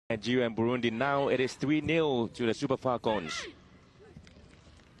Nigeria and Burundi. Now it is 3-0 to the Super Falcons.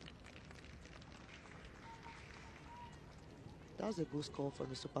 That was a good score for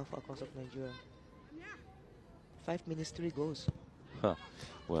the Super Falcons of Nigeria. 5 minutes, 3 goals. Huh.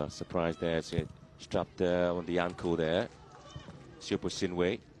 Well, surprised there. It's strapped on the ankle there. Super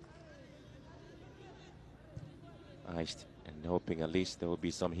Sinway. Iced and hoping at least there will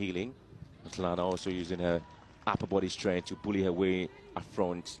be some healing. Kgatlana also using her upper body strength to bully her way up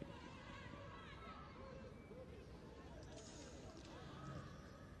front.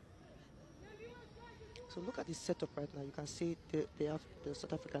 So look at this setup right now. You can see they have the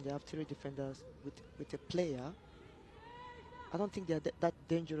South African. They have 3 defenders with a player. I don't think they're that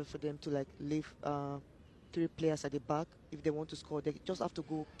dangerous for them to like leave 3 players at the back. If they want to score, they just have to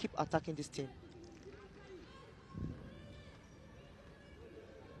go keep attacking this team.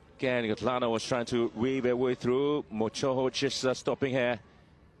 Again, Kgatlana was trying to weave her way through. Mochoho just stopping her.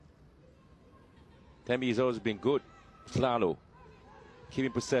 Thembi has always been good. Kgatlana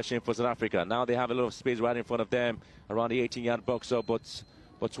keeping possession for South Africa. Now they have a lot of space right in front of them around the 18-yard box of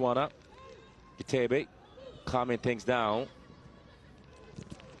Botswana. Kitebe calming things down.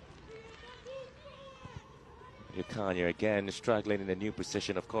 Kanya again struggling in a new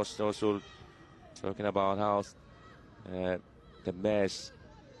position. Of course, also talking about how the Mares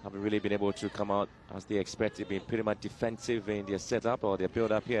haven't really been able to come out as they expected, being pretty much defensive in their setup or their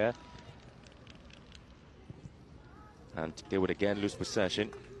build-up here. And they would again lose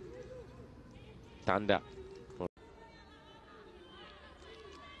possession. Tanda.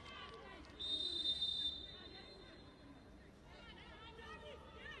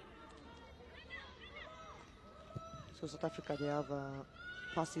 So South Africa, they have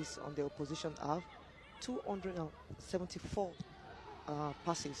passes on the opposition half, 274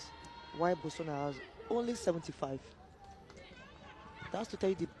 passes, while Botswana has only 75. That's to tell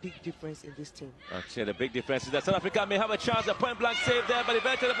you the big difference in this team. Actually, the big difference is that South Africa may have a chance, a point-blank save there, but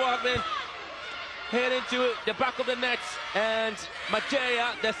eventually the ball has been hit into the back of the net, and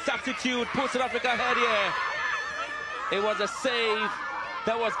Majiya, the substitute, puts South Africa ahead here. It was a save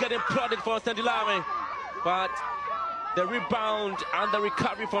that was getting prodded for Nthabiseng, but the rebound and the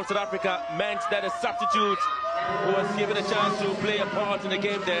recovery from South Africa meant that a substitute was given a chance to play a part in the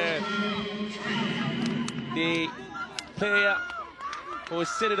game there. The player who has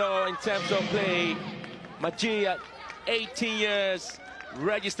seen it all in terms of play, Majiya, 18 years,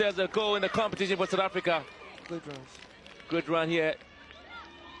 registers a goal in the competition for South Africa. Good run. Good run here.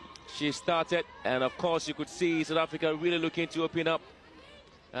 She started, and of course you could see South Africa really looking to open up.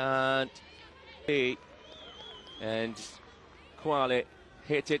 And Kgaale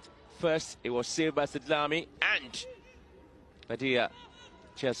hit it first. It was saved by Nthabiseng, and Majiya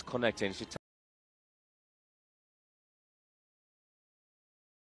just connecting.